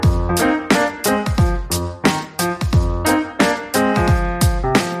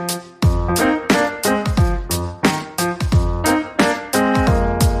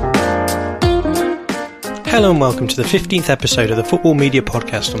Hello and welcome to the 15th episode of the Football Media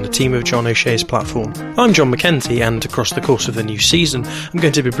Podcast on the team of John O'Shea's platform. I'm John McKenzie, and across the course of the new season, I'm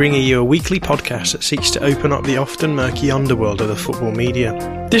going to be bringing you a weekly podcast that seeks to open up the often murky underworld of the football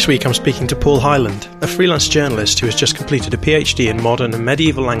media. This week I'm speaking to Paul Hyland, a freelance journalist who has just completed a PhD in modern and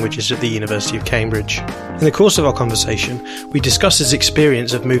medieval languages at the University of Cambridge. In the course of our conversation, we discuss his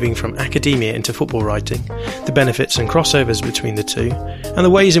experience of moving from academia into football writing, the benefits and crossovers between the two, and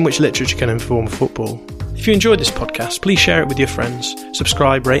the ways in which literature can inform football. If you enjoyed this podcast, please share it with your friends,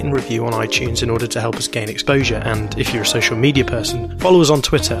 subscribe, rate and review on iTunes in order to help us gain exposure, and if you're a social media person, follow us on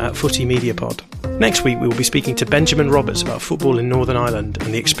Twitter at FootyMediaPod. Next week we will be speaking to Benjamin Roberts about football in Northern Ireland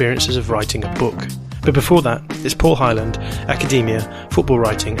and the experiences of writing a book. But before that, it's Paul Hyland, academia, football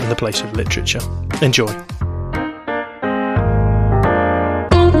writing and the place of literature. Enjoy.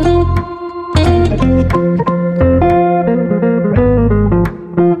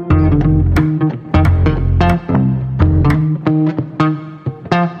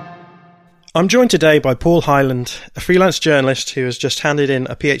 I'm joined today by Paul Hyland, a freelance journalist who has just handed in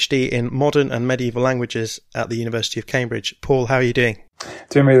a PhD in modern and medieval languages at the University of Cambridge. Paul, how are you doing?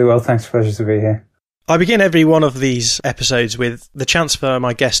 Doing really well, thanks. Pleasure to be here. I begin every one of these episodes with the chance for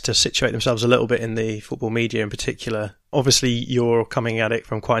my guests to situate themselves a little bit in the football media in particular. Obviously, you're coming at it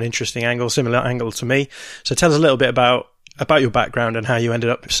from quite an interesting angle, similar angle to me. So tell us a little bit about your background and how you ended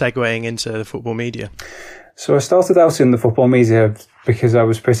up segueing into the football media. So I started out in the football media because I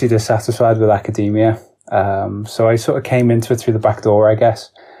was pretty dissatisfied with academia. So I sort of came into it through the back door, I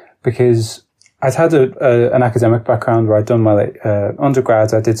guess, because I'd had an academic background where I'd done my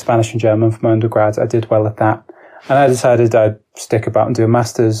undergrad. I did Spanish and German for my undergrad. I did well at that. And I decided I'd stick about and do a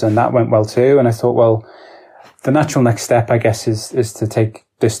master's, and that went well too. And I thought, well, the natural next step, I guess, is to take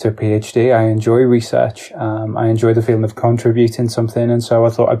this to a PhD. I enjoy research. I enjoy the feeling of contributing something. And so I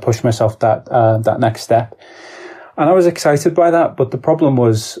thought I'd push myself that next step. And I was excited by that. But the problem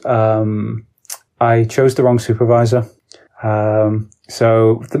was, I chose the wrong supervisor.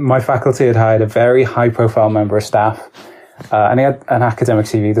 So my faculty had hired a very high profile member of staff. And he had an academic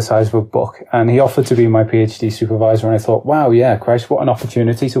CV the size of a book. And he offered to be my PhD supervisor. And I thought, wow, yeah, Christ, what an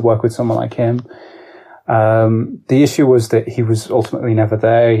opportunity to work with someone like him. The issue was that he was ultimately never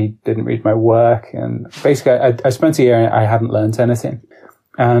there. He didn't read my work. And basically, I spent a year and I hadn't learned anything.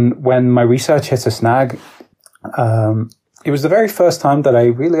 And when my research hit a snag, it was the very first time that I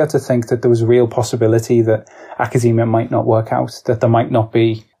really had to think that there was a real possibility that academia might not work out, that there might not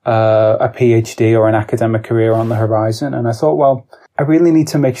be a PhD or an academic career on the horizon. And I thought, well, I really need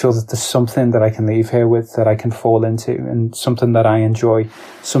to make sure that there's something that I can leave here with, that I can fall into, and something that I enjoy,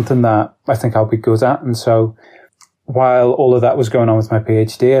 something that I think I'll be good at. And so while all of that was going on with my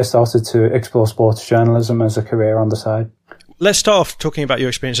PhD, I started to explore sports journalism as a career on the side. Let's start off talking about your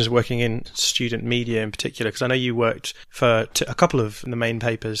experiences working in student media in particular, because I know you worked for a couple of the main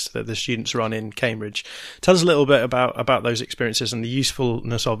papers that the students run in Cambridge. Tell us a little bit about those experiences and the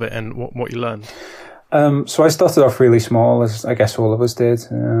usefulness of it and what you learned. So I started off really small, as I guess all of us did.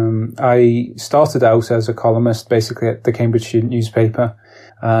 I started out as a columnist basically at the Cambridge Student newspaper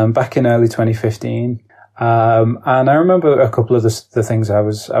back in early 2015. And I remember a couple of the things I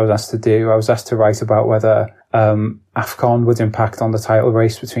was asked to do. I was asked to write about whether AFCON would impact on the title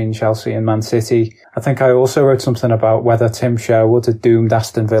race between Chelsea and Man City. I think I also wrote something about whether Tim Sherwood had doomed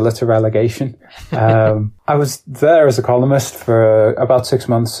Aston Villa to relegation. I was there as a columnist for about 6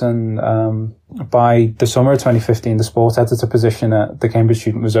 months, and by the summer of 2015, the sport editor position at the Cambridge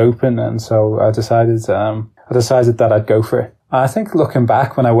Student was open, and so I decided that I'd go for it. I think looking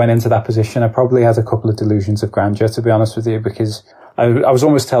back, when I went into that position, I probably had a couple of delusions of grandeur, to be honest with you, because I was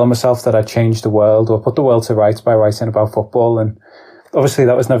almost telling myself that I'd change the world or put the world to rights by writing about football. And obviously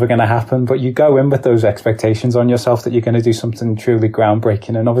that was never going to happen, but you go in with those expectations on yourself that you're going to do something truly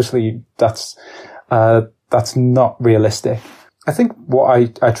groundbreaking. And obviously that's not realistic. I think what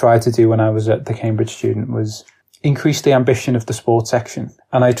I tried to do when I was at the Cambridge Student was increase the ambition of the sports section.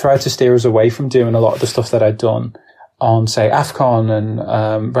 And I tried to steer us away from doing a lot of the stuff that I'd done on, say, AFCON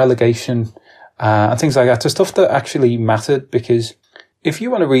and relegation and things like that, to stuff that actually mattered. Because if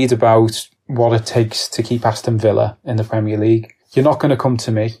you want to read about what it takes to keep Aston Villa in the Premier League, you're not going to come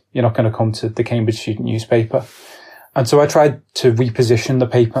to me. You're not going to come to the Cambridge Student newspaper. And so I tried to reposition the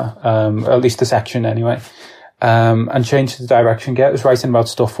paper, at least the section anyway, and change the direction, get us writing about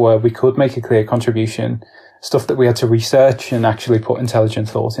stuff where we could make a clear contribution, stuff that we had to research and actually put intelligent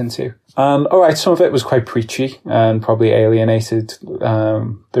thought into. And all right, some of it was quite preachy and probably alienated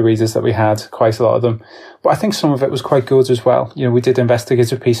the readers that we had, quite a lot of them. But I think some of it was quite good as well. You know, we did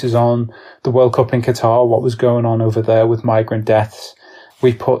investigative pieces on the World Cup in Qatar, what was going on over there with migrant deaths.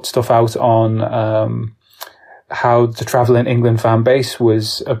 We put stuff out on how the travelling England fan base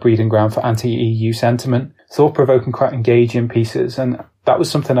was a breeding ground for anti-EU sentiment. Thought-provoking, quite engaging pieces. And that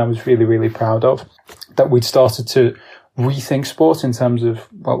was something I was really, really proud of, that we'd started to rethink sport in terms of,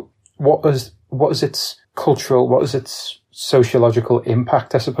 well, what was its cultural, what was its sociological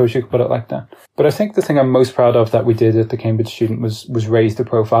impact, I suppose you could put it like that. But I think the thing I'm most proud of that we did at the Cambridge Student was raise the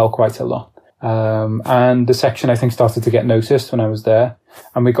profile quite a lot. And the section, I think, started to get noticed when I was there.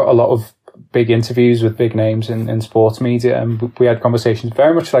 And we got a lot of big interviews with big names in sports media. And we had conversations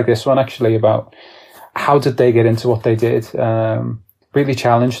very much like this one, actually, about how did they get into what they did. Really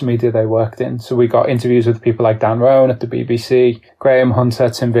challenged the media they worked in. So we got interviews with people like Dan Rowan at the BBC, Graham Hunter,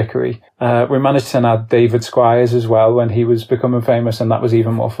 Tim Vickery. We managed to add David Squires as well when he was becoming famous, and that was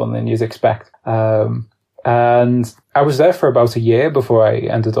even more fun than you'd expect. And I was there for about a year before I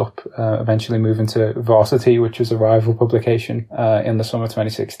ended up eventually moving to Varsity, which was a rival publication in the summer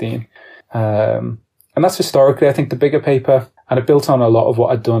 2016. And that's historically, I think, the bigger paper. And it built on a lot of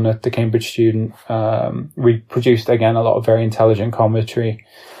what I'd done at the Cambridge Student. We produced, again, a lot of very intelligent commentary.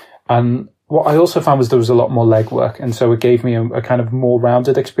 And what I also found was there was a lot more legwork. And so it gave me a kind of more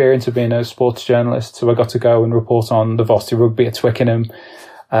rounded experience of being a sports journalist. So I got to go and report on the Varsity Rugby at Twickenham,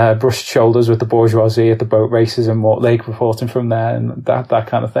 brushed shoulders with the bourgeoisie at the boat races and Mortlake, reporting from there and that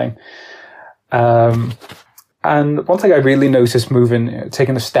kind of thing. And one thing I really noticed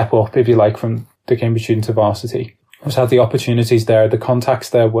taking a step up, if you like, from the Cambridge Student to Varsity, was how the opportunities there, the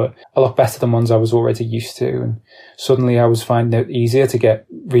contacts there were a lot better than ones I was already used to. And suddenly I was finding it easier to get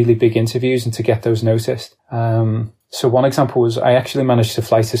really big interviews and to get those noticed. So one example was I actually managed to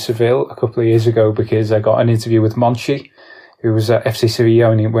fly to Seville a couple of years ago because I got an interview with Monchi, who was at FC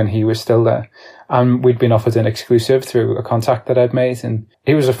Sevilla when he was still there. And we'd been offered an exclusive through a contact that I'd made. And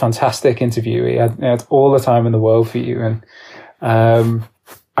he was a fantastic interview. He had all the time in the world for you. And,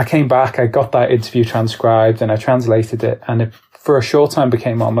 I came back, I got that interview transcribed and I translated it, and it for a short time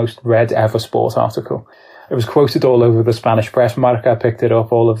became our most read ever sport article. It was quoted all over the Spanish press. Marca picked it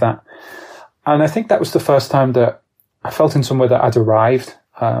up, all of that. And I think that was the first time that I felt in somewhere that I'd arrived,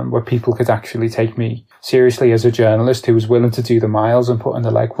 where people could actually take me seriously as a journalist who was willing to do the miles and put in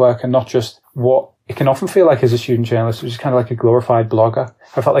the legwork, and not just what it can often feel like as a student journalist, which is kind of like a glorified blogger.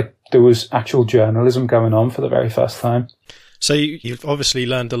 I felt like there was actual journalism going on for the very first time. So you've obviously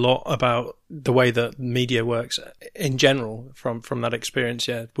learned a lot about the way that media works in general from that experience,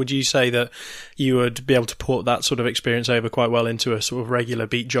 yeah. Would you say that you would be able to port that sort of experience over quite well into a sort of regular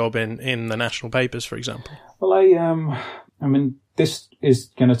beat job in the national papers, for example? Well, I mean, this is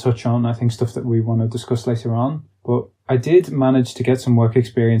going to touch on, I think, stuff that we want to discuss later on. But I did manage to get some work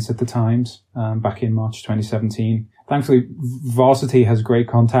experience at the Times back in March 2017. Thankfully, Varsity has great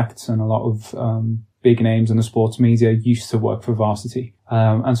contacts, and a lot of big names in the sports media used to work for Varsity.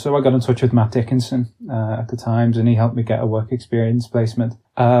 And so I got in touch with Matt Dickinson at the Times, and he helped me get a work experience placement.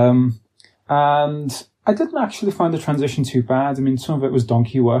 And I didn't actually find the transition too bad. I mean, some of it was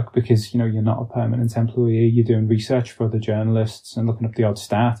donkey work because, you're not a permanent employee. You're doing research for other journalists and looking up the odd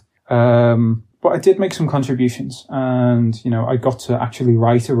stat. But I did make some contributions, and, I got to actually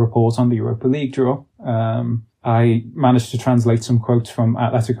write a report on the Europa League draw. I managed to translate some quotes from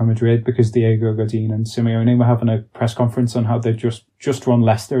Atletico Madrid because Diego Godin and Simeone were having a press conference on how they'd just run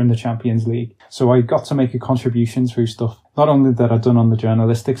Leicester in the Champions League. So I got to make a contribution through stuff, not only that I'd done on the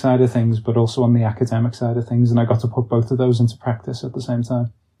journalistic side of things, but also on the academic side of things. And I got to put both of those into practice at the same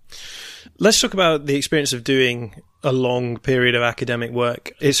time. Let's talk about the experience of doing a long period of academic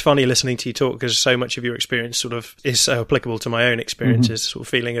work. It's funny listening to you talk because so much of your experience sort of is so applicable to my own experiences, sort of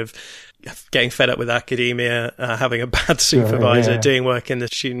feeling of getting fed up with academia, having a bad supervisor, doing work in the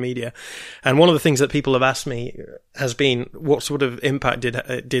student media. And one of the things that people have asked me has been, what sort of impact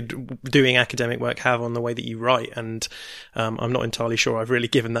did doing academic work have on the way that you write? And I'm not entirely sure I've really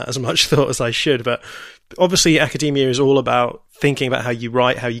given that as much thought as I should, but obviously academia is all about thinking about how you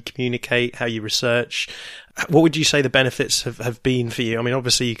write, how you communicate, how you research. What would you say the benefits have been for you? I mean,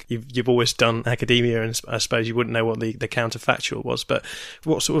 obviously you've always done academia, and I suppose you wouldn't know what the counterfactual was, but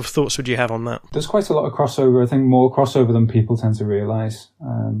what sort of thoughts would you have on that? There's quite a lot of crossover. I think more crossover than people tend to realise.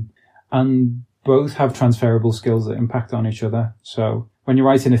 And both have transferable skills that impact on each other. So when you're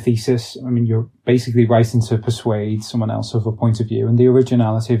writing a thesis, I mean, you're basically writing to persuade someone else of a point of view and the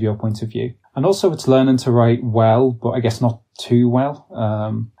originality of your point of view. And also it's learning to write well, but I guess not too well.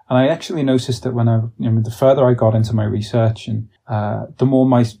 And I actually noticed that when the further I got into my research, and the more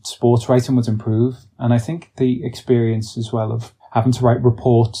my sports writing would improve. And I think the experience as well of having to write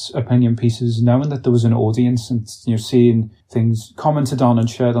reports, opinion pieces, knowing that there was an audience and, seeing things commented on and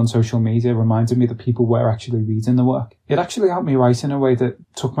shared on social media reminded me that people were actually reading the work. It actually helped me write in a way that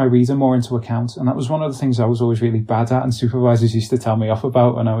took my reader more into account. And that was one of the things I was always really bad at, and supervisors used to tell me off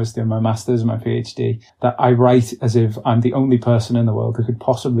about when I was doing my master's and my PhD, that I write as if I'm the only person in the world who could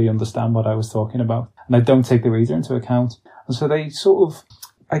possibly understand what I was talking about. And I don't take the reader into account. And so they sort of,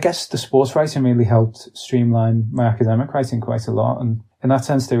 I guess the sports writing really helped streamline my academic writing quite a lot. And in that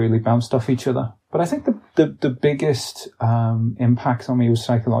sense, they really bounced off each other. But I think the biggest impact on me was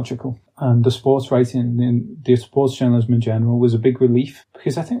psychological. And the sports writing, the sports journalism in general, was a big relief.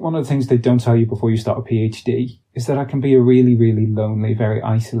 Because I think one of the things they don't tell you before you start a PhD is that it can be a really, really lonely, very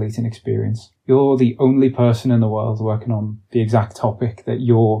isolating experience. You're the only person in the world working on the exact topic that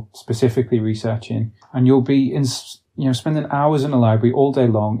you're specifically researching. And you'll be spending hours in a library all day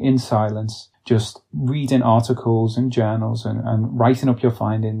long in silence, just reading articles and journals and writing up your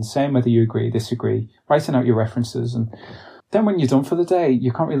findings, saying whether you agree, disagree, writing out your references. And then when you're done for the day,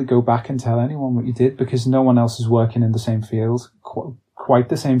 you can't really go back and tell anyone what you did because no one else is working in the same field, quite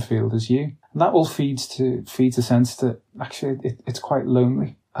the same field as you. And that all feeds a sense that actually it's quite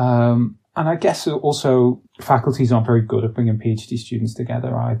lonely. And I guess also faculties aren't very good at bringing PhD students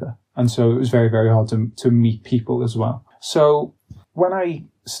together either. And so it was very, very hard to meet people as well. So when I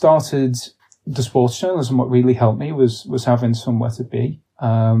started the sports journalism, what really helped me was having somewhere to be.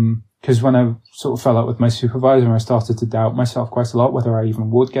 Because when I sort of fell out with my supervisor, I started to doubt myself quite a lot, whether I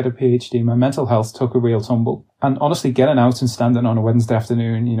even would get a PhD. My mental health took a real tumble. And honestly, getting out and standing on a Wednesday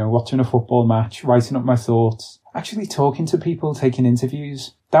afternoon, watching a football match, writing up my thoughts, actually talking to people, taking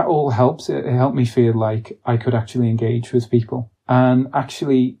interviews, that all helped. It helped me feel like I could actually engage with people. And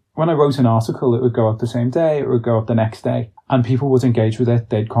actually, when I wrote an article, it would go out the same day, it would go out the next day, and people would engage with it,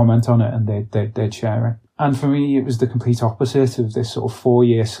 they'd comment on it, and they'd share it. And for me, it was the complete opposite of this sort of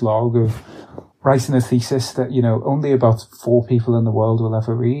 4-year slog of writing a thesis that, only about 4 people in the world will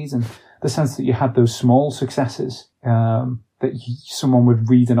ever read. And the sense that you had those small successes, that someone would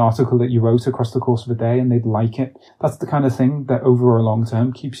read an article that you wrote across the course of a day and they'd like it. That's the kind of thing that over a long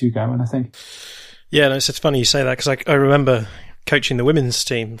term keeps you going, I think. Yeah, no, it's funny you say that because I remember coaching the women's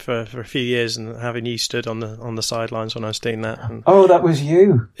team for a few years and having you stood on the sidelines when I was doing that. And oh, that was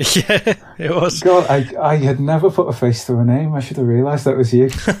you. Yeah, it was. God, I had never put a face to a name. I should have realised that was you.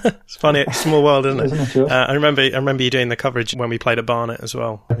 It's funny, it's a small world, isn't it? Isn't it just? I remember you doing the coverage when we played at Barnet as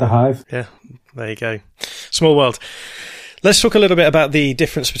well. At the Hive. Yeah, there you go. Small world. Let's talk a little bit about the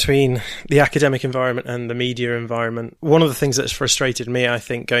difference between the academic environment and the media environment. One of the things that's frustrated me, I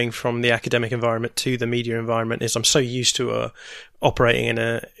think, going from the academic environment to the media environment is I'm so used to operating in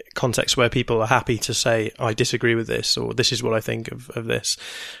a context where people are happy to say, I disagree with this, or this is what I think of this.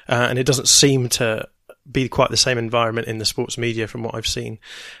 And it doesn't seem to be quite the same environment in the sports media from what I've seen.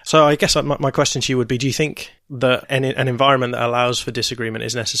 So I guess my question to you would be, do you think that an environment that allows for disagreement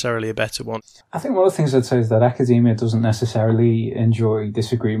is necessarily a better one? I think one of the things I'd say is that academia doesn't necessarily enjoy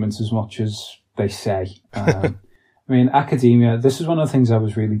disagreements as much as they say. I mean, academia, this is one of the things I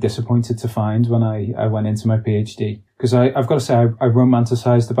was really disappointed to find when I went into my PhD. Because I've got to say, I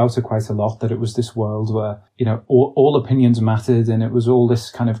romanticized about it quite a lot, that it was this world where, all opinions mattered and it was all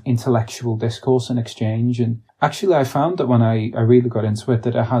this kind of intellectual discourse and exchange. And actually, I found that when I really got into it,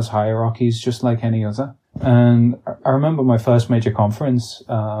 that it has hierarchies just like any other. And I remember my first major conference,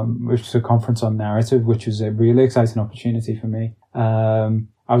 which was a conference on narrative, which was a really exciting opportunity for me.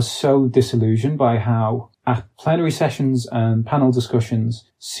 I was so disillusioned by how at plenary sessions and panel discussions,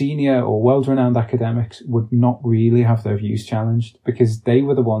 senior or world-renowned academics would not really have their views challenged because they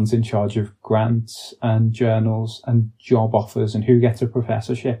were the ones in charge of grants and journals and job offers and who gets a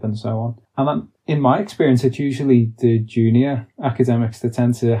professorship and so on. And then, in my experience, it's usually the junior academics that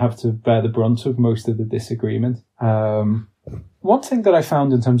tend to have to bear the brunt of most of the disagreement. One thing that I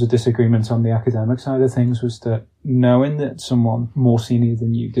found in terms of disagreements on the academic side of things was that knowing that someone more senior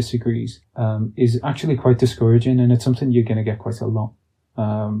than you disagrees is actually quite discouraging, and it's something you're going to get quite a lot.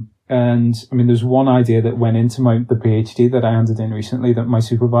 And I mean, there's one idea that went into the PhD that I handed in recently that my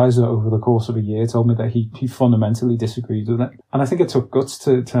supervisor over the course of a year told me that he fundamentally disagreed with it. And I think it took guts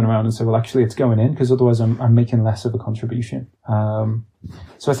to turn around and say, well, actually it's going in because otherwise I'm making less of a contribution.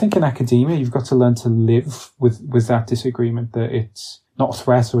 So I think in academia, you've got to learn to live with that disagreement, that it's not a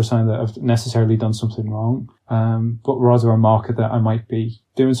threat or a sign that I've necessarily done something wrong, but rather a marker that I might be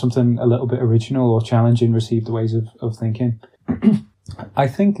doing something a little bit original or challenging received ways of thinking. I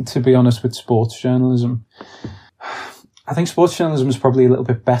think, to be honest, with sports journalism, I think sports journalism is probably a little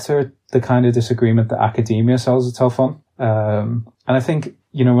bit better at the kind of disagreement that academia sells itself on. And I think,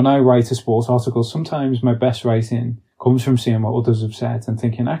 when I write a sports article, sometimes my best writing comes from seeing what others have said and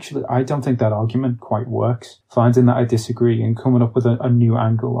thinking, actually, I don't think that argument quite works. Finding that I disagree and coming up with a new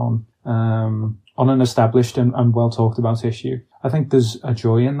angle on an established and well talked about issue. I think there's a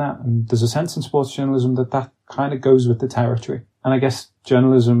joy in that, and there's a sense in sports journalism that kind of goes with the territory. And I guess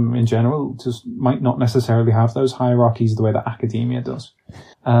journalism in general just might not necessarily have those hierarchies the way that academia does.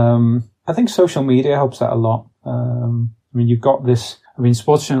 I think social media helps that a lot. You've got this,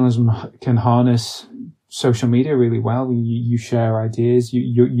 sports journalism can harness social media really well. You share ideas.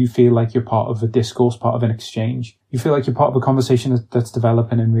 You feel like you're part of a discourse, part of an exchange. You feel like you're part of a conversation that's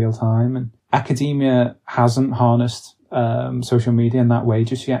developing in real time. And academia hasn't harnessed social media in that way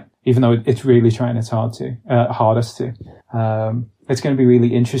just yet, even though it's really trying its hardest to. It's going to be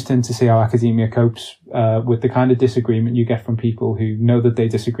really interesting to see how academia copes with the kind of disagreement you get from people who know that they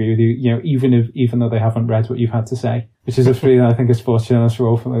disagree with you, even though they haven't read what you've had to say, which is a feeling I think as sports journalists we're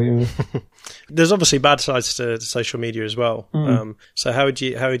all familiar with. There's obviously bad sides to social media as well. So how would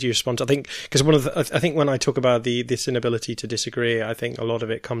you respond to, I think, because I think when I talk about this inability to disagree, I think a lot of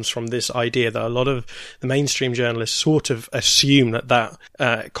it comes from this idea that a lot of the mainstream journalists sort of assume that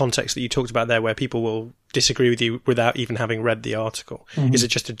context that you talked about there, where people will disagree with you without even having read the article, is it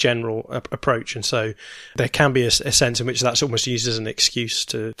just a general approach? And so there can be a sense in which that's almost used as an excuse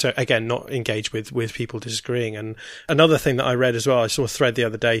to again not engage with people disagreeing. And another thing that I read as well, I saw a thread the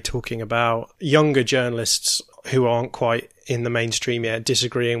other day talking about younger journalists who aren't quite in the mainstream yet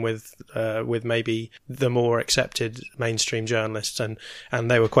disagreeing with maybe the more accepted mainstream journalists, and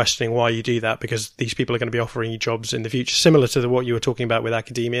they were questioning why you do that, because these people are going to be offering you jobs in the future, similar to what you were talking about with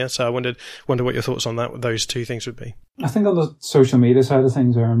academia. So I wonder what your thoughts on those two things would be. I think on the social media side of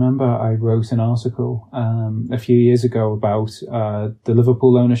things, I remember I wrote an article a few years ago about the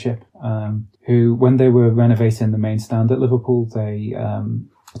Liverpool ownership, who, when they were renovating the main stand at Liverpool, they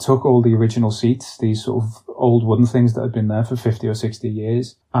took all the original seats, these sort of old wooden things that had been there for 50 or 60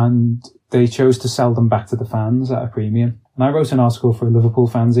 years, and they chose to sell them back to the fans at a premium. And I wrote an article for a Liverpool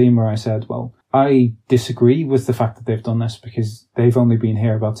fanzine where I said, well, I disagree with the fact that they've done this because they've only been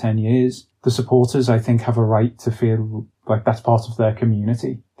here about 10 years. The supporters, I think, have a right to feel like that's part of their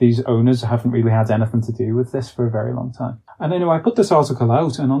community. These owners haven't really had anything to do with this for a very long time. And anyway, I put this article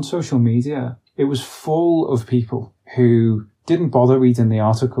out, and on social media, it was full of people who didn't bother reading the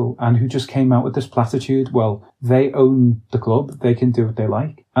article and who just came out with this platitude, well, they own the club, they can do what they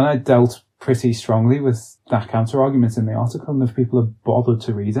like. And I dealt pretty strongly with that counter-argument in the article, and if people have bothered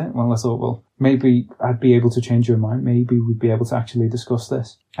to read it, well, I thought, well, maybe I'd be able to change your mind, maybe we'd be able to actually discuss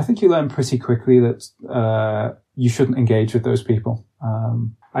this. I think you learn pretty quickly that you shouldn't engage with those people.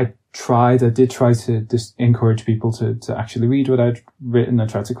 I did try to just encourage people to actually read what I'd written and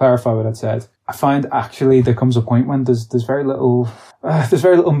try to clarify what I'd said. I find actually there comes a point when there's very little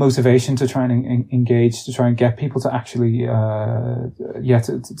motivation to try and engage, to try and get people to actually,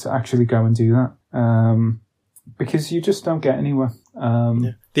 to actually go and do that. Because you just don't get anywhere.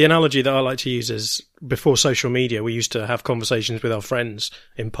 The analogy that I like to use is, before social media, we used to have conversations with our friends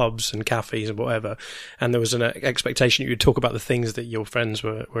in pubs and cafes and whatever, and there was an expectation you would talk about the things that your friends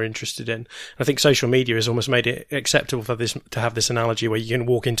were interested in. I think social media has almost made it acceptable for this to have this analogy where you can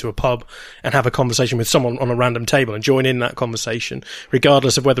walk into a pub and have a conversation with someone on a random table and join in that conversation,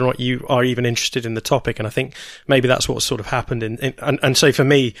 regardless of whether or not you are even interested in the topic. And I think maybe that's what sort of happened and so for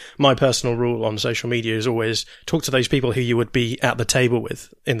me, my personal rule on social media is always talk to those people who you would be at the table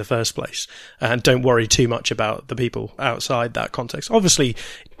with in the first place, and don't worry too much about the people outside that context. Obviously,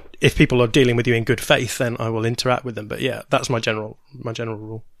 if people are dealing with you in good faith, then I will interact with them. But yeah, that's my general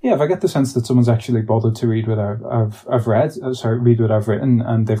rule. Yeah, if I get the sense that someone's actually bothered to read what read what I've written,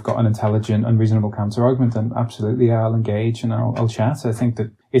 and they've got an intelligent and reasonable counter argument, then absolutely I'll engage and I'll chat. I think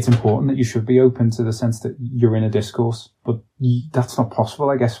that it's important that you should be open to the sense that you're in a discourse, but that's not possible,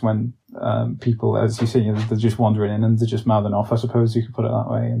 I guess, when people, as you say, they're just wandering in and they're just mouthing off, I suppose you could put it that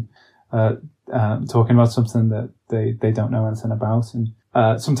way, and talking about something that they don't know anything about.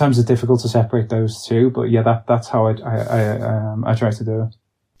 And sometimes it's difficult to separate those two, but yeah, that's how I try to do it.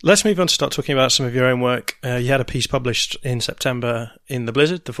 Let's move on to start talking about some of your own work. You had a piece published in September in The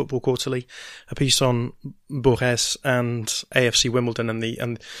Blizzard, the Football Quarterly, a piece on Borges and AFC Wimbledon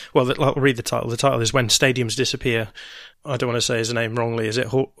I'll read the title. The title is When Stadiums Disappear. I don't want to say his name wrongly. Is it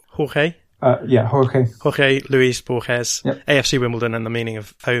Jorge? Yeah, Jorge. Jorge Luis Borges, yep. AFC Wimbledon and the meaning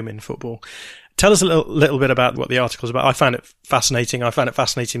of home in football. Tell us a little bit about what the article is about. I found it fascinating. I found it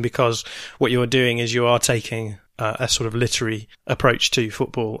fascinating because what you're doing is you are taking a sort of literary approach to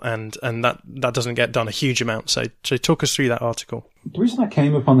football, and that doesn't get done a huge amount. So talk us through that article. The reason I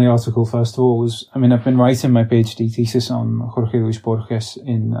came upon the article, first of all, was, I mean, I've been writing my PhD thesis on Jorge Luis Borges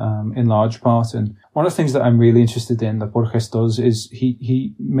in large part, and one of the things that I'm really interested in that Borges does is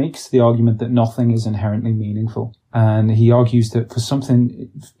he makes the argument that nothing is inherently meaningful. And he argues that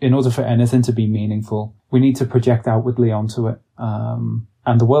in order for anything to be meaningful, we need to project outwardly onto it.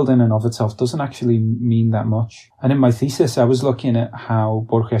 And the world in and of itself doesn't actually mean that much. And in my thesis, I was looking at how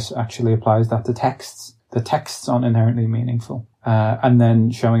Borges actually applies that to texts. The texts aren't inherently meaningful. And then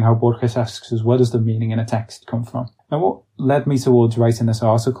showing how Borges asks us, where does the meaning in a text come from? And what led me towards writing this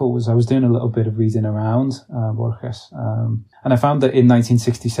article was I was doing a little bit of reading around Borges. And I found that in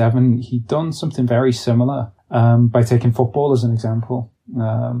 1967, he'd done something very similar by taking football as an example.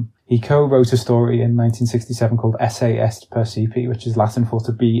 He co-wrote a story in 1967 called Esse est percipi, which is Latin for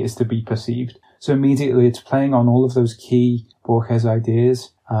to be is to be perceived. So immediately it's playing on all of those key Borges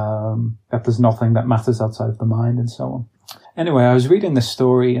ideas, that there's nothing that matters outside of the mind and so on. Anyway, I was reading this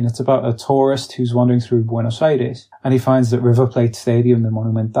story, and it's about a tourist who's wandering through Buenos Aires, and he finds that River Plate Stadium, the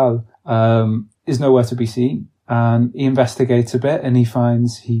Monumental, is nowhere to be seen. And he investigates a bit, and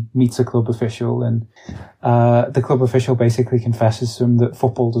he meets a club official, and the club official basically confesses to him that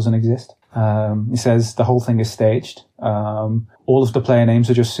football doesn't exist. He says the whole thing is staged. All of the player names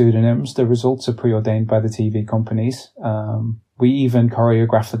are just pseudonyms. The results are preordained by the TV companies. We even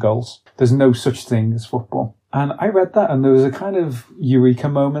choreograph the goals. There's no such thing as football. And I read that, and there was a kind of eureka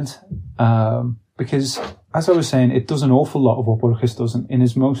moment, because, as I was saying, it does an awful lot of what Borges does in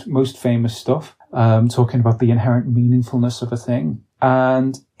his most famous stuff, talking about the inherent meaningfulness of a thing.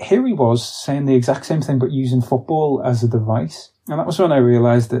 And here he was saying the exact same thing, but using football as a device. And that was when I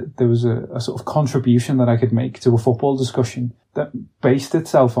realized that there was a sort of contribution that I could make to a football discussion that based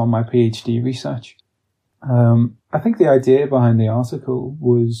itself on my PhD research. I think the idea behind the article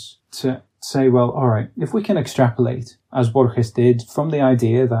was to say, well, all right, if we can extrapolate, as Borges did, from the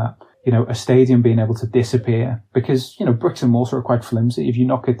idea that, a stadium being able to disappear, because, bricks and mortar are quite flimsy. If you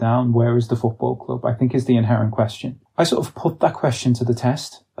knock it down, where is the football club? I think is the inherent question. I sort of put that question to the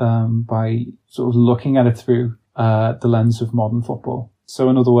test, by sort of looking at it through, the lens of modern football. So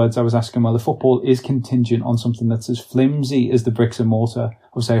in other words, I was asking, well, if football is contingent on something that's as flimsy as the bricks and mortar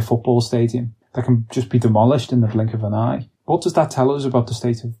of, say, a football stadium that can just be demolished in the blink of an eye, what does that tell us about the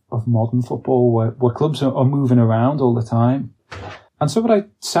state of modern football, where clubs are moving around all the time? And so what I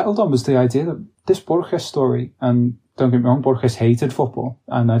settled on was the idea that this Borges story, and don't get me wrong, Borges hated football,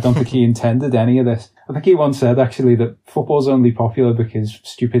 and I don't think he intended any of this. I think he once said, actually, that football's only popular because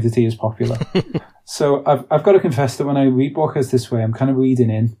stupidity is popular. So I've got to confess that when I read Borges this way, I'm kind of reading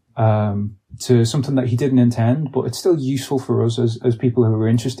in to something that he didn't intend, but it's still useful for us as people who are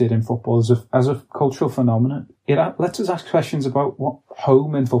interested in football as a cultural phenomenon. It lets us ask questions about what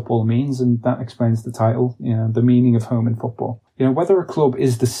home in football means, and that explains the title, the meaning of home in football. Whether a club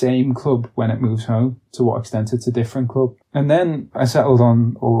is the same club when it moves home, to what extent it's a different club. And then I settled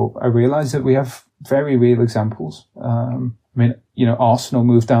on, or I realized that we have very real examples. Arsenal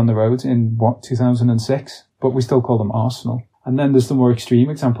moved down the road in 2006, but we still call them Arsenal. And then there's the more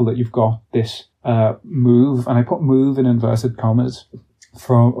extreme example that you've got this move, and I put move in inverted commas,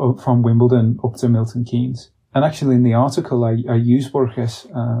 from Wimbledon up to Milton Keynes. And actually in the article I use Borges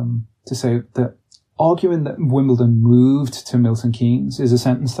to say that arguing that Wimbledon moved to Milton Keynes is a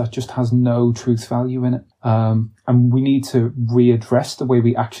sentence that just has no truth value in it. And we need to readdress the way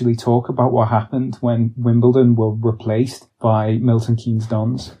we actually talk about what happened when Wimbledon were replaced by Milton Keynes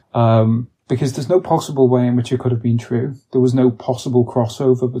Dons. Because there's no possible way in which it could have been true. There was no possible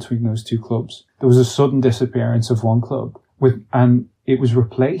crossover between those two clubs. There was a sudden disappearance of one club and it was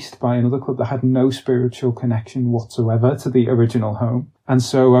replaced by another club that had no spiritual connection whatsoever to the original home. And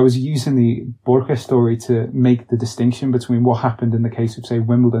so I was using the Borges story to make the distinction between what happened in the case of, say,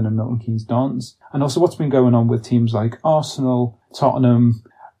 Wimbledon and Milton Keynes Dons, and also what's been going on with teams like Arsenal, Tottenham,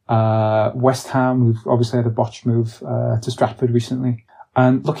 West Ham, who've obviously had a botched move to Stratford recently,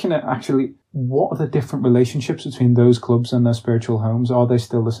 and looking at actually what are the different relationships between those clubs and their spiritual homes. Are they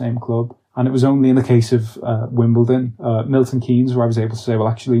still the same club? And it was only in the case of Wimbledon, Milton Keynes, where I was able to say, well,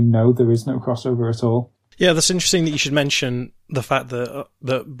 actually, no, there is no crossover at all. Yeah, that's interesting that you should mention the fact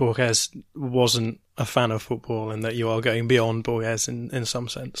that Borges wasn't a fan of football and that you are going beyond Borges in some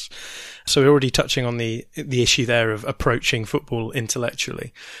sense. So we're already touching on the issue there of approaching football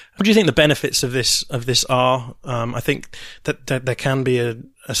intellectually. What do you think the benefits of this are? I think that there can be an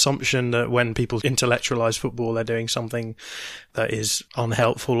assumption that when people intellectualize football, they're doing something that is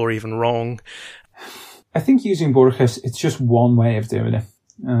unhelpful or even wrong. I think using Borges, it's just one way of doing it.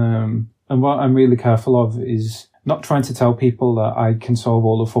 And what I'm really careful of is not trying to tell people that I can solve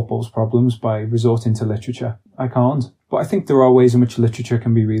all of football's problems by resorting to literature. I can't. But I think there are ways in which literature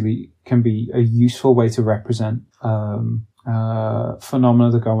can be a useful way to represent phenomena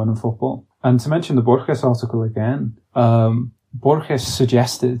that go on in football. And to mention the Borges article again, Borges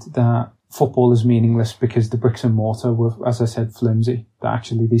suggested that football is meaningless because the bricks and mortar were, as I said, flimsy, that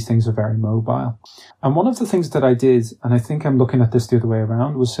actually these things are very mobile. And one of the things that I did, and I think I'm looking at this the other way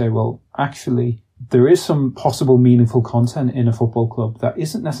around, was say, well, actually, there is some possible meaningful content in a football club that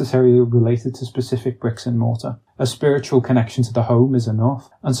isn't necessarily related to specific bricks and mortar. A spiritual connection to the home is enough.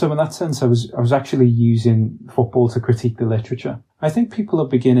 And so in that sense, I was actually using football to critique the literature. I think people are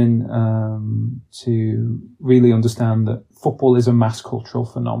beginning to really understand that football is a mass cultural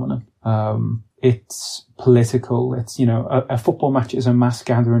phenomenon. It's political. It's, a football match is a mass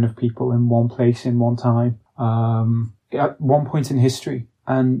gathering of people in one place, in one time, at one point in history.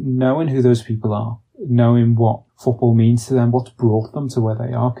 And knowing who those people are, knowing what football means to them, what's brought them to where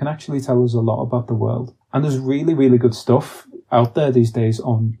they are, can actually tell us a lot about the world. And there's really, really good stuff out there these days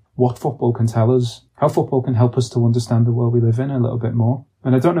on what football can tell us, how football can help us to understand the world we live in a little bit more.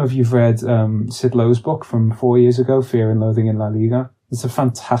 And I don't know if you've read Sid Lowe's book from 4 years ago, Fear and Loathing in La Liga. It's a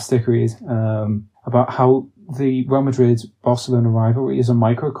fantastic read about how the Real Madrid-Barcelona rivalry is a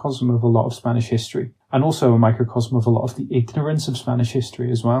microcosm of a lot of Spanish history, and also a microcosm of a lot of the ignorance of Spanish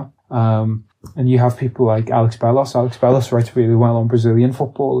history as well. And you have people like Alex Bellos. Alex Bellos writes really well on Brazilian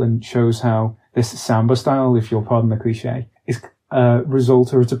football and shows how this samba style, if you'll pardon the cliche, is a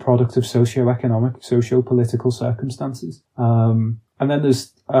result or it's a product of socio-economic, socio-political circumstances. And then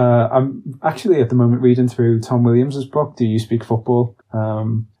there's, I'm actually at the moment reading through Tom Williams's book, Do You Speak Football?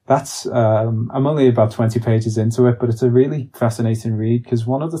 I'm only about 20 pages into it, but it's a really fascinating read because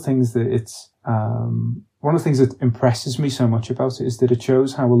one of the things that impresses me so much about it is that it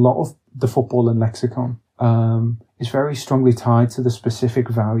shows how a lot of the football and lexicon, is very strongly tied to the specific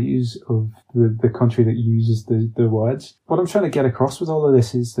values of the country that uses the words. What I'm trying to get across with all of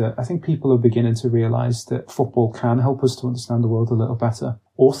this is that I think people are beginning to realize that football can help us to understand the world a little better.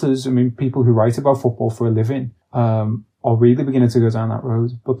 Authors, people who write about football for a living, are really beginning to go down that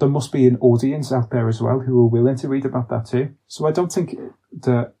road. But there must be an audience out there as well who are willing to read about that too. So I don't think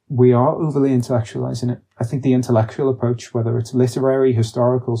that we are overly intellectualizing it. I think the intellectual approach, whether it's literary,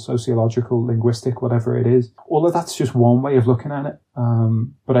 historical, sociological, linguistic, whatever it is, all of that's just one way of looking at it.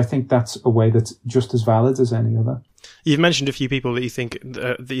 But I think that's a way that's just as valid as any other. You've mentioned a few people that you think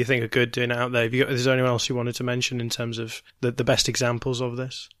are good doing it out there. Is there anyone else you wanted to mention in terms of the best examples of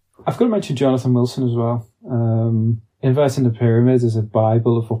this? I've got to mention Jonathan Wilson as well. Inverting the Pyramid is a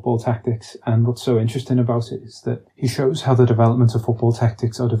Bible of football tactics, and what's so interesting about it is that he shows how the development of football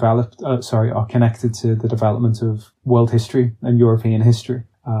tactics are connected to the development of world history and European history.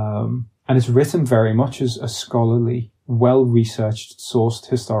 And it's written very much as a scholarly, well-researched, sourced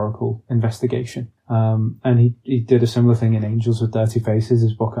historical investigation. And he did a similar thing in Angels with Dirty Faces,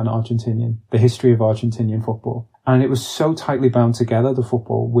 his book on the history of Argentinian football. And it was so tightly bound together, the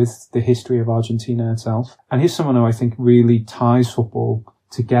football, with the history of Argentina itself. And he's someone who I think really ties football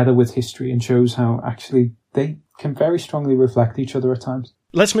together with history and shows how actually they can very strongly reflect each other at times.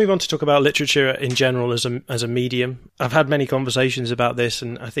 Let's move on to talk about literature in general as a medium. I've had many conversations about this,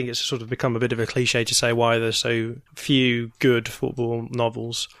 and I think it's sort of become a bit of a cliche to say why there's so few good football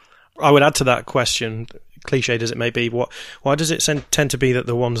novels. I would add to that question, cliched as it may be, why does it tend to be that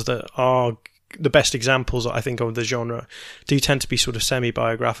the ones that are the best examples, I think, of the genre do tend to be sort of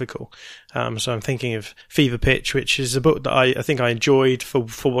semi-biographical? So I'm thinking of Fever Pitch, which is a book that I think I enjoyed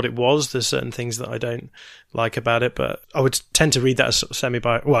for what it was. There's certain things that I don't like about it, but I would tend to read that as sort of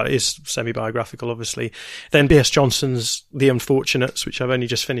it is semi-biographical, obviously. Then B.S. Johnson's The Unfortunates, which I've only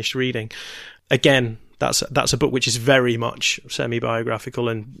just finished reading. Again, that's a book which is very much semi-biographical,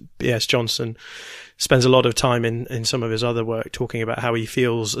 and B.S. Johnson spends a lot of time in some of his other work talking about how he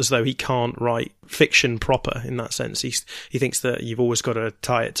feels as though he can't write fiction proper in that sense. He thinks that you've always got to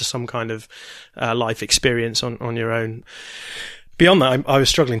tie it to some kind of life experience on your own. Beyond that, I was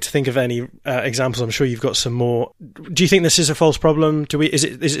struggling to think of any examples. I'm sure you've got some more. Do you think this is a false problem? Is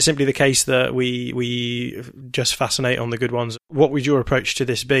it simply the case that we just fascinate on the good ones? What would your approach to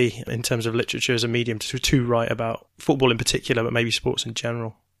this be in terms of literature as a medium to write about football in particular, but maybe sports in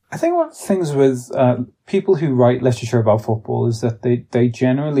general? I think one of the things with people who write literature about football is that they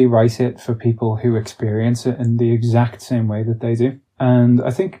generally write it for people who experience it in the exact same way that they do. And I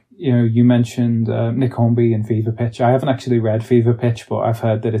think, you mentioned Nick Hornby and Fever Pitch. I haven't actually read Fever Pitch, but I've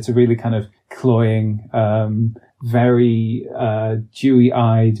heard that it's a really kind of cloying, very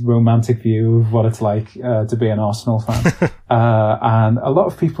dewy-eyed, romantic view of what it's like to be an Arsenal fan. And a lot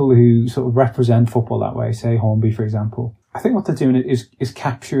of people who sort of represent football that way, say Hornby, for example, I think what they're doing is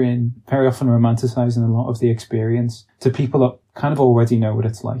capturing, very often romanticising a lot of the experience to people that kind of already know what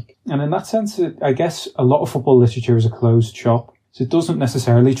it's like. And in that sense, I guess a lot of football literature is a closed shop. So it doesn't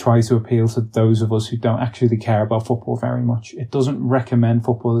necessarily try to appeal to those of us who don't actually care about football very much. It doesn't recommend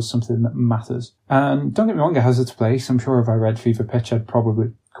football as something that matters. And don't get me wrong, it has its place. I'm sure if I read Fever Pitch, I'd probably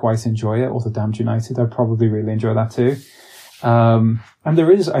quite enjoy it. Or The Damned United, I'd probably really enjoy that too. And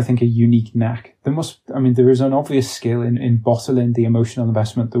there is, I think, a unique knack. There is an obvious skill in bottling the emotional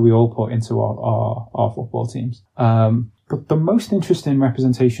investment that we all put into our football teams. But the most interesting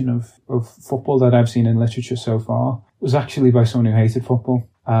representation of football that I've seen in literature so far was actually by someone who hated football,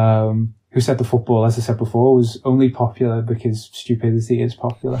 who said the football, as I said before, was only popular because stupidity is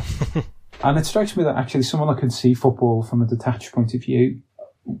popular. And it strikes me that actually someone that could see football from a detached point of view,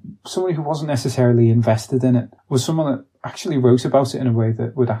 someone who wasn't necessarily invested in it, was someone that actually wrote about it in a way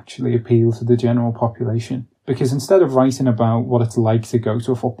that would actually appeal to the general population. Because instead of writing about what it's like to go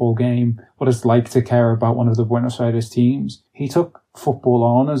to a football game, what it's like to care about one of the Buenos Aires teams, he took football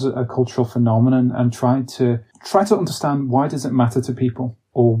on as a cultural phenomenon and tried to understand, why does it matter to people?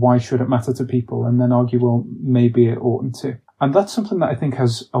 Or why should it matter to people? And then argue, well, maybe it oughtn't to. And that's something that I think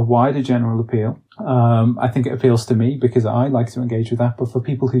has a wider general appeal. I think it appeals to me because I like to engage with that. But for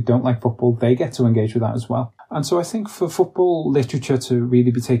people who don't like football, they get to engage with that as well. And so I think for football literature to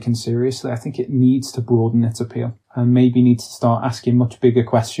really be taken seriously, I think it needs to broaden its appeal and maybe needs to start asking much bigger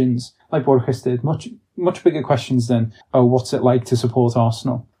questions, like Borges did, much bigger questions than, oh, what's it like to support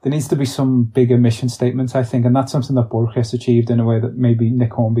Arsenal? There needs to be some bigger mission statement, I think. And that's something that Borges achieved in a way that maybe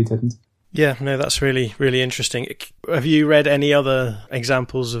Nick Hornby didn't. Yeah, no, that's really, really interesting. Have you read any other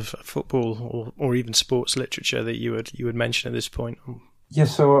examples of football or even sports literature that you would mention at this point? Yeah,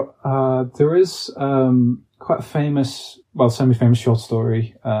 so there is quite a semi-famous short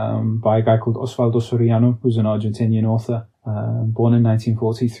story by a guy called Osvaldo Soriano, who's an Argentinian author, born in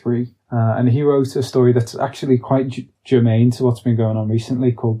 1943. And he wrote a story that's actually quite germane to what's been going on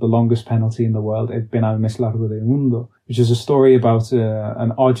recently, called The Longest Penalty in the World, El Penal Más Largo del Mundo, which is a story about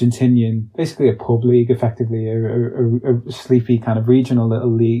an Argentinian, basically a pub league, effectively a sleepy kind of regional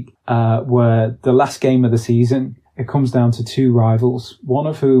little league, where the last game of the season, it comes down to two rivals, one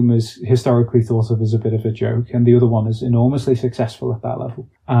of whom is historically thought of as a bit of a joke, and the other one is enormously successful at that level.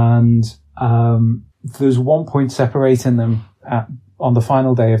 And there's 1 point separating them on the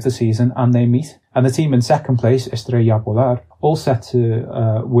final day of the season, and they meet. And the team in second place, Estrella Polar, all set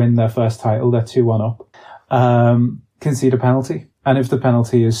to win their first title, they're 2-1 up, concede a penalty. And if the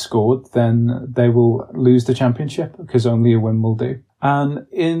penalty is scored, then they will lose the championship, because only a win will do. And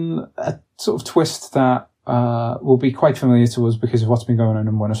in a sort of twist that will be quite familiar to us because of what's been going on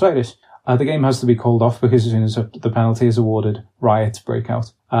in Buenos Aires, the game has to be called off because as soon as the penalty is awarded, riots break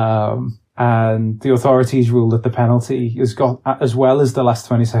out. And the authorities rule that the penalty has got, as well as the last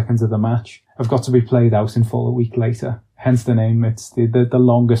 20 seconds of the match, have got to be played out in full a week later. Hence the name. It's the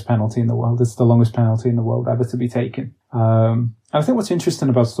longest penalty in the world. It's the longest penalty in the world ever to be taken. I think what's interesting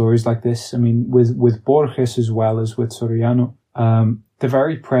about stories like this, I mean, with Borges as well as with Soriano, they're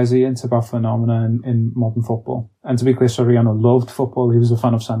very prescient about phenomena in modern football. And to be clear, Soriano loved football. He was a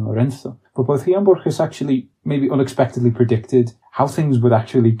fan of San Lorenzo. But both he and Borges actually maybe unexpectedly predicted how things would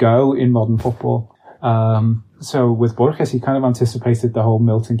actually go in modern football. So with Borges, he kind of anticipated the whole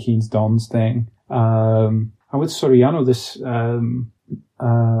Milton Keynes Dons thing. And with Soriano,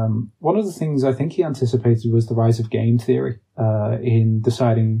 one of the things I think he anticipated was the rise of game theory in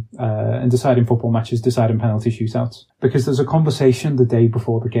deciding football matches, deciding penalty shootouts. Because there's a conversation the day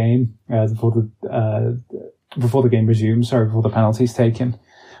before the game, before the game resumes, before the penalty's taken,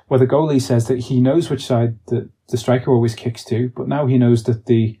 where the goalie says that he knows which side the striker always kicks to, but now he knows that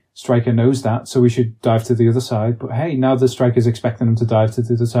the striker knows that, so we should dive to the other side. But hey, now the striker's expecting him to dive to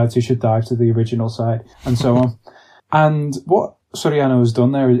the other side, so he should dive to the original side, and so on. And what Soriano has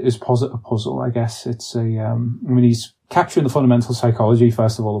done there is posit a puzzle, I guess. It's he's capturing the fundamental psychology,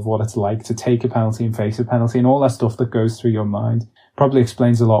 first of all, of what it's like to take a penalty and face a penalty and all that stuff that goes through your mind. Probably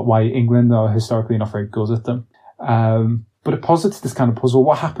explains a lot why England are historically not very good at them. But it posits this kind of puzzle.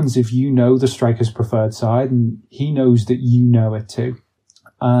 What happens if you know the striker's preferred side and he knows that you know it too?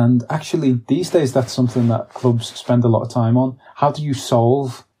 And actually, these days, that's something that clubs spend a lot of time on. How do you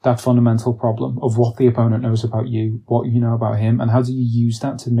solve that fundamental problem of what the opponent knows about you, what you know about him, and how do you use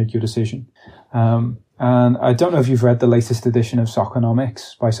that to make your decision? And And I don't know if you've read the latest edition of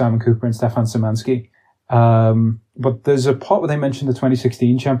Soccernomics by Simon Cooper and Stefan Szymanski. But there's a part where they mention the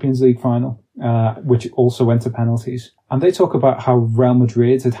 2016 Champions League final, which also went to penalties. And they talk about how Real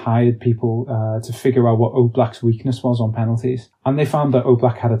Madrid had hired people to figure out what Oblak's weakness was on penalties. And they found that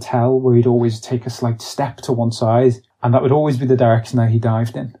Oblak had a tell where he'd always take a slight step to one side, and that would always be the direction that he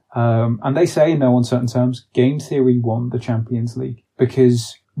dived in. And they say, in no uncertain terms, game theory won the Champions League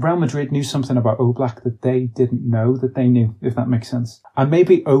because Real Madrid knew something about Oblak that they didn't know that they knew, if that makes sense. And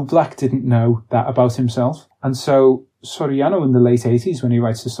maybe Oblak didn't know that about himself. And so Soriano in the late 80s, when he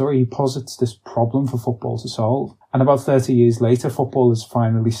writes the story, he posits this problem for football to solve. And about 30 years later, football has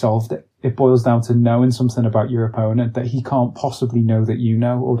finally solved it. It boils down to knowing something about your opponent that he can't possibly know that you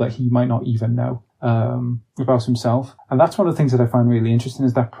know, or that he might not even know about himself. And that's one of the things that I find really interesting,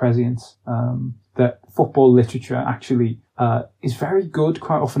 is that prescience, that football literature actually is very good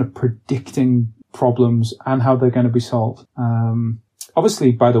quite often at predicting problems and how they're going to be solved.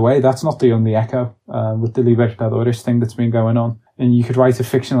 Obviously, by the way, that's not the only echo with the Libertadores thing that's been going on. And you could write a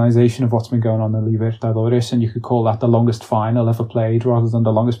fictionalization of what's been going on in Libertadores, and you could call that the longest final ever played rather than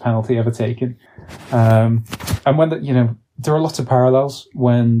the longest penalty ever taken. And when there are lots of parallels.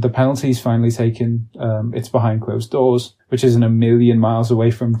 When the penalty is finally taken, it's behind closed doors, which isn't a million miles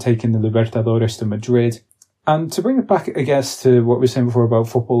away from taking the Libertadores to Madrid. And to bring it back, I guess, to what we were saying before about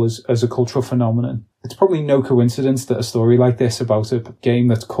football as a cultural phenomenon, it's probably no coincidence that a story like this about a game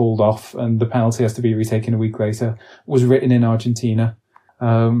that's called off and the penalty has to be retaken a week later was written in Argentina.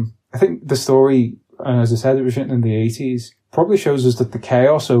 I think the story, as I said, it was written in the 80s, probably shows us that the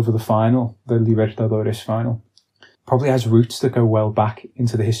chaos over the final, the Libertadores final, probably has roots that go well back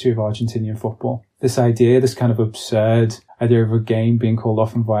into the history of Argentinian football. This idea, this kind of absurd idea of a game being called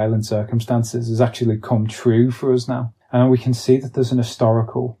off in violent circumstances has actually come true for us now. And we can see that there's an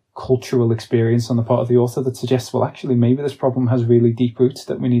historical, cultural experience on the part of the author that suggests, well, actually, maybe this problem has really deep roots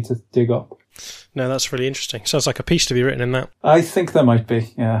that we need to dig up. No, that's really interesting. Sounds like a piece to be written in that. I think there might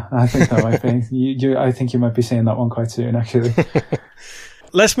be. Yeah, I think there might be. I think you might be seeing that one quite soon, actually.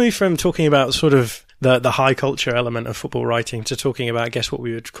 Let's move from talking about sort of the high culture element of football writing to talking about, I guess, what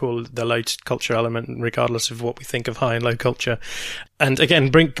we would call the low culture element, regardless of what we think of high and low culture. And again,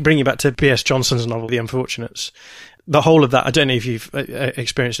 bring you back to P.S. Johnson's novel, The Unfortunates. The whole of that, I don't know if you've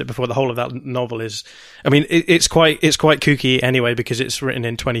experienced it before, the whole of that novel is, I mean, it's quite kooky anyway, because it's written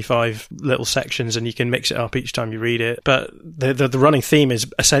in 25 little sections and you can mix it up each time you read it. But the running theme is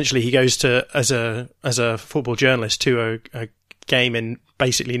essentially he goes to, as a football journalist, to a game in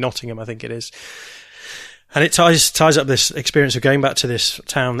basically Nottingham, I think it is. And it ties up this experience of going back to this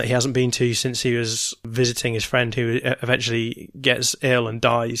town that he hasn't been to since he was visiting his friend who eventually gets ill and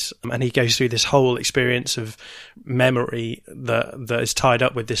dies. And he goes through this whole experience of memory that is tied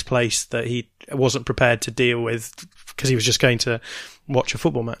up with this place that he wasn't prepared to deal with because he was just going to watch a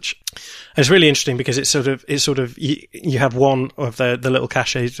football match. And it's really interesting because it's sort of you have one of the little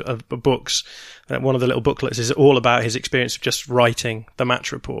caches of books. One of the little booklets is all about his experience of just writing the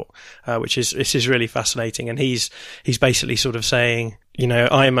match report, which is really fascinating. And he's basically sort of saying, you know,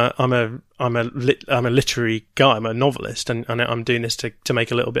 I'm a literary guy, I'm a novelist, and I'm doing this to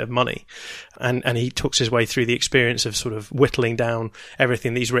make a little bit of money. And he talks his way through the experience of sort of whittling down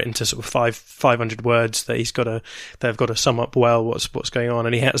everything that he's written to sort of 500 words that they've got to sum up well what's going on.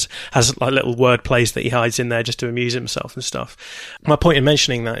 And he has like little word plays that he hides in there just to amuse himself and stuff. My point in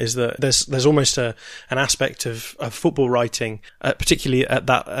mentioning that is that there's almost an aspect of football writing, particularly at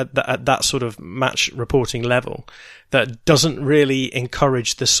that sort of match reporting level, that doesn't really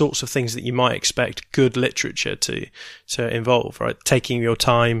encourage the sorts of things that you might expect good literature to involve, right? Taking your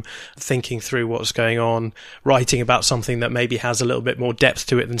time, thinking through what's going on, writing about something that maybe has a little bit more depth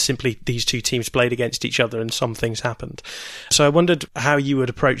to it than simply these two teams played against each other and some things happened. So I wondered how you would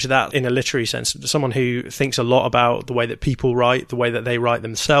approach that in a literary sense. Someone who thinks a lot about the way that people write, the way that they write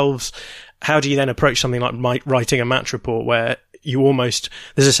themselves. How do you then approach something like writing a match report where there's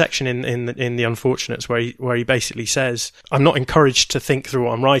a section in The Unfortunates where he basically says, I'm not encouraged to think through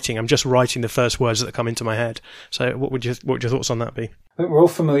what I'm writing, I'm just writing the first words that come into my head. So what would your thoughts on that be? I think we're all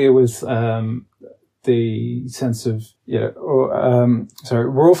familiar with the sense of,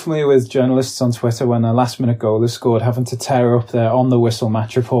 we're all familiar with journalists on Twitter when a last minute goal is scored having to tear up their on the whistle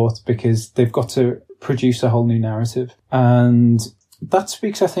match report because they've got to produce a whole new narrative. And that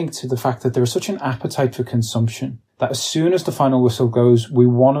speaks, I think, to the fact that there is such an appetite for consumption that as soon as the final whistle goes, we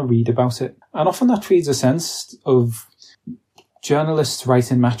want to read about it. And often that feeds a sense of journalists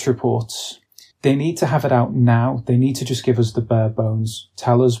writing match reports. They need to have it out now. They need to just give us the bare bones,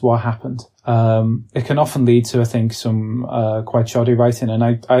 tell us what happened. it can often lead to, I think, some quite shoddy writing. And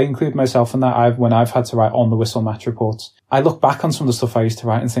I include myself in that. When I've had to write on the whistle match reports, I look back on some of the stuff I used to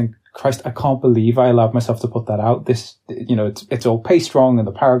write and think, Christ, I can't believe I allowed myself to put that out. This, it's all paced wrong and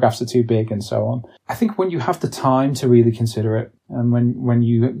the paragraphs are too big and so on. I think when you have the time to really consider it, and when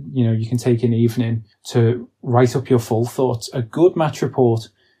you can take an evening to write up your full thoughts, a good match report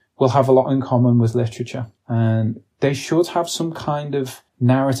will have a lot in common with literature, and they should have some kind of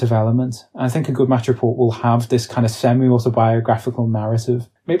narrative element. And I think a good match report will have this kind of semi-autobiographical narrative.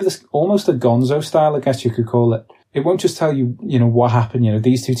 Maybe this almost a Gonzo style, I guess you could call it. It won't just tell you, what happened,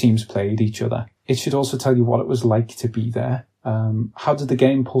 these two teams played each other. It should also tell you what it was like to be there. How did the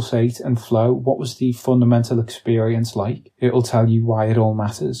game pulsate and flow? What was the fundamental experience like? It'll tell you why it all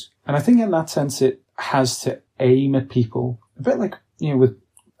matters. And I think in that sense, it has to aim at people, a bit like, with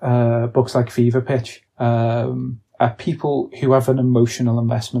books like Fever Pitch, at people who have an emotional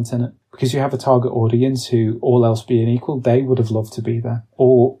investment in it. Because you have a target audience who, all else being equal, they would have loved to be there.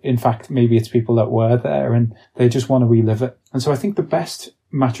 Or, in fact, maybe it's people that were there and they just want to relive it. And so I think the best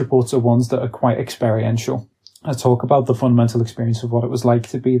match reports are ones that are quite experiential. I talk about the fundamental experience of what it was like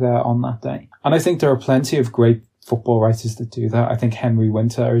to be there on that day. And I think there are plenty of great football writers that do that. I think Henry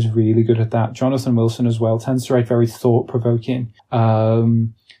Winter is really good at that. Jonathan Wilson as well tends to write very thought-provoking,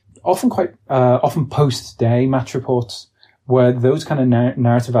 often post-day match reports, where those kind of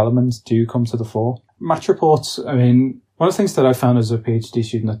narrative elements do come to the fore. Match reports, one of the things that I found as a PhD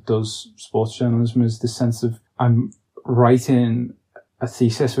student that does sports journalism is this sense of I'm writing a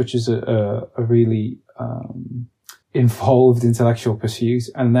thesis, which is a really involved intellectual pursuit.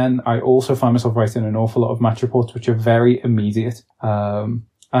 And then I also find myself writing an awful lot of match reports, which are very immediate. And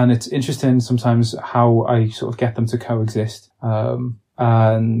it's interesting sometimes how I sort of get them to coexist.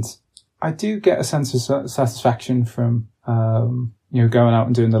 And I do get a sense of satisfaction from going out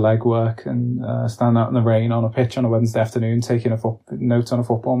and doing the legwork and standing out in the rain on a pitch on a Wednesday afternoon, taking notes on a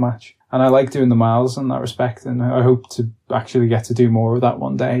football match. And I like doing the miles in that respect, and I hope to actually get to do more of that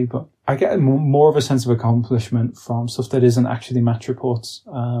one day. But I get more of a sense of accomplishment from stuff that isn't actually match reports.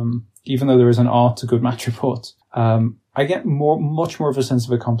 Even though there is an art to good match reports, I get much more of a sense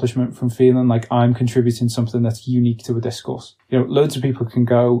of accomplishment from feeling like I'm contributing something that's unique to a discourse. Loads of people can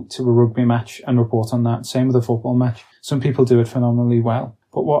go to a rugby match and report on that. Same with a football match. Some people do it phenomenally well.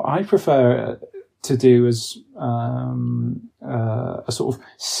 But what I prefer to do as a sort of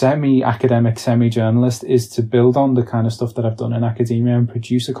semi-academic, semi-journalist is to build on the kind of stuff that I've done in academia and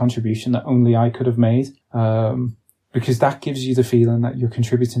produce a contribution that only I could have made. Because that gives you the feeling that you're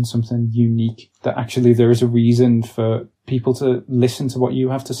contributing something unique, that actually there is a reason for people to listen to what you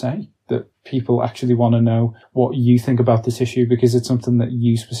have to say, that people actually want to know what you think about this issue because it's something that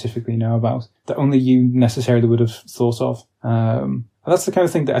you specifically know about, that only you necessarily would have thought of. And that's the kind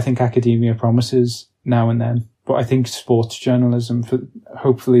of thing that I think academia promises now and then. But I think sports journalism,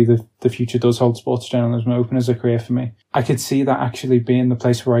 hopefully the future does hold sports journalism open as a career for me. I could see that actually being the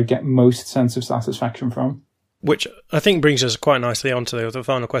place where I get most sense of satisfaction from. Which I think brings us quite nicely on to the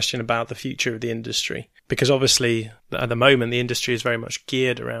final question about the future of the industry. Because obviously, at the moment, the industry is very much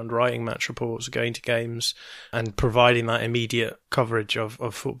geared around writing match reports, going to games, and providing that immediate coverage of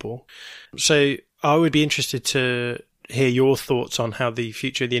football. So I would be interested to hear your thoughts on how the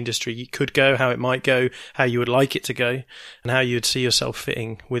future of the industry could go, how it might go, how you would like it to go, and how you would see yourself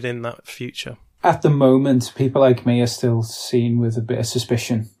fitting within that future. At the moment, people like me are still seen with a bit of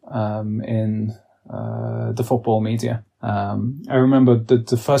suspicion in the football media. I remember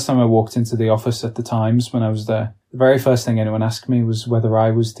the first time I walked into the office at the Times when I was there, the very first thing anyone asked me was whether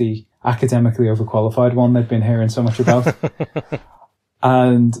I was the academically overqualified one they'd been hearing so much about.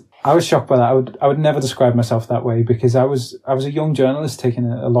 And I was shocked by that. I would never describe myself that way because I was a young journalist taking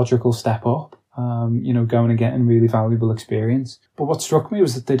a logical step up, going and getting really valuable experience. But what struck me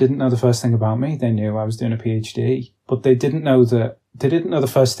was that they didn't know the first thing about me. They knew I was doing a PhD, but they didn't know the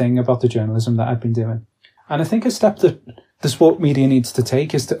first thing about the journalism that I'd been doing. And I think a step that the sport media needs to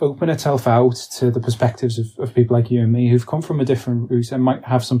take is to open itself out to the perspectives of people like you and me who've come from a different route and might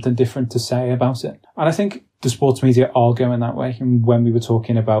have something different to say about it. And I think the sports media are going that way. And when we were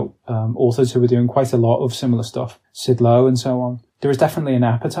talking about authors who were doing quite a lot of similar stuff, Sid Lowe and so on, there is definitely an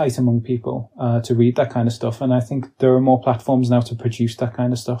appetite among people to read that kind of stuff. And I think there are more platforms now to produce that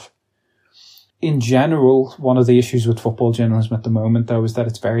kind of stuff. In general, one of the issues with football journalism at the moment, though, is that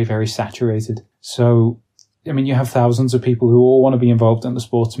it's very, very saturated. So, you have thousands of people who all want to be involved in the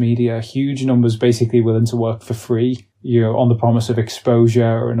sports media, huge numbers basically willing to work for free, on the promise of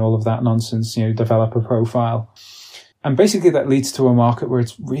exposure and all of that nonsense, develop a profile. And basically that leads to a market where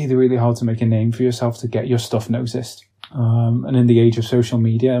it's really, really hard to make a name for yourself to get your stuff noticed. And in the age of social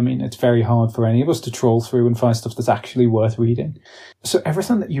media, I mean, it's very hard for any of us to troll through and find stuff that's actually worth reading. So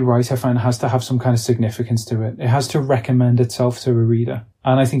everything that you write, I find, has to have some kind of significance to it. It has to recommend itself to a reader.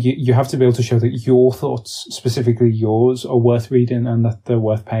 And I think you have to be able to show that your thoughts, specifically yours, are worth reading and that they're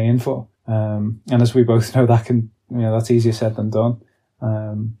worth paying for. And as we both know, that's easier said than done.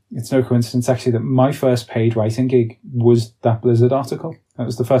 It's no coincidence, actually, that my first paid writing gig was that Blizzard article. That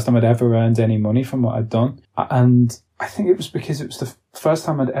was the first time I'd ever earned any money from what I'd done. And I think it was because it was the first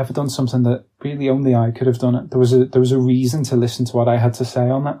time I'd ever done something that really only I could have done it. There was a reason to listen to what I had to say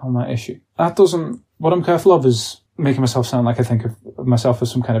on that issue. What I'm careful of is making myself sound like I think of myself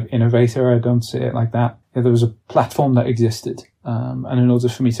as some kind of innovator. I don't see it like that. There was a platform that existed. And in order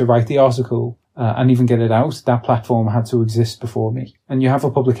for me to write the article, and even get it out, that platform had to exist before me. And you have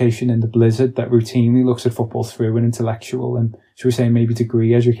a publication in the Blizzard that routinely looks at football through an intellectual and, should we say, maybe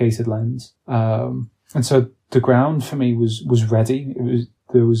degree-educated lens. And so the ground for me was ready.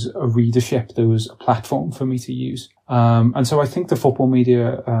 There was a readership. There was a platform for me to use. And so I think the football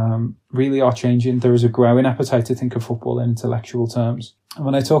media really are changing. There is a growing appetite to think of football in intellectual terms. And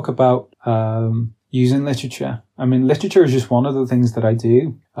when I talk about using literature, I mean, literature is just one of the things that I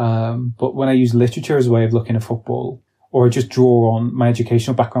do. But when I use literature as a way of looking at football, or just draw on my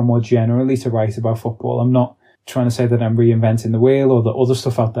educational background more generally to write about football, I'm not trying to say that I'm reinventing the wheel or that other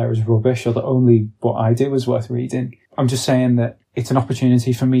stuff out there is rubbish or that only what I do is worth reading. I'm just saying that it's an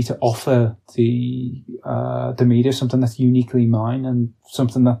opportunity for me to offer the media something that's uniquely mine and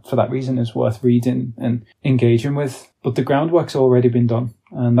something that for that reason is worth reading and engaging with. But the groundwork's already been done,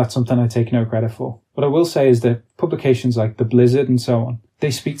 and that's something I take no credit for. What I will say is that publications like the Blizzard and so on,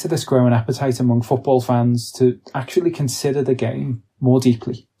 they speak to this growing appetite among football fans to actually consider the game more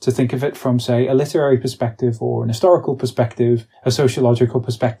deeply, to think of it from, say, a literary perspective or an historical perspective, a sociological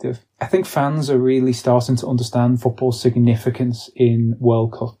perspective. I think fans are really starting to understand football's significance in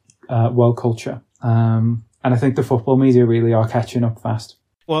world culture. And I think the football media really are catching up fast.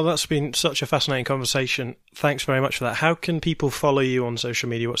 Well, that's been such a fascinating conversation. Thanks very much for that. How can people follow you on social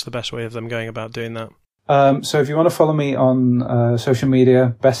media? What's the best way of them going about doing that? So if you want to follow me on social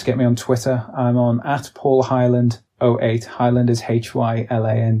media, best get me on Twitter. I'm on @PaulHyland08. Hyland is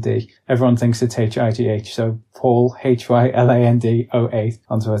Hyland. Everyone thinks it's HIGH, so Paul HYLAND 08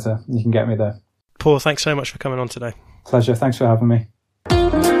 on Twitter. You can get me there. Paul, thanks so much for coming on today. Pleasure. Thanks for having me.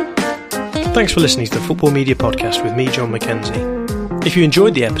 Thanks for listening to the Football Media Podcast with me, John Mackenzie. If you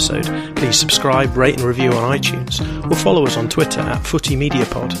enjoyed the episode, please subscribe, rate and review on iTunes, or follow us on Twitter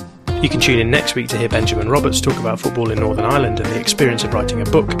 @FootyMediaPod. You can tune in next week to hear Benjamin Roberts talk about football in Northern Ireland and the experience of writing a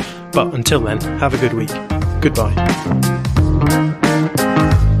book. But until then, have a good week. Goodbye.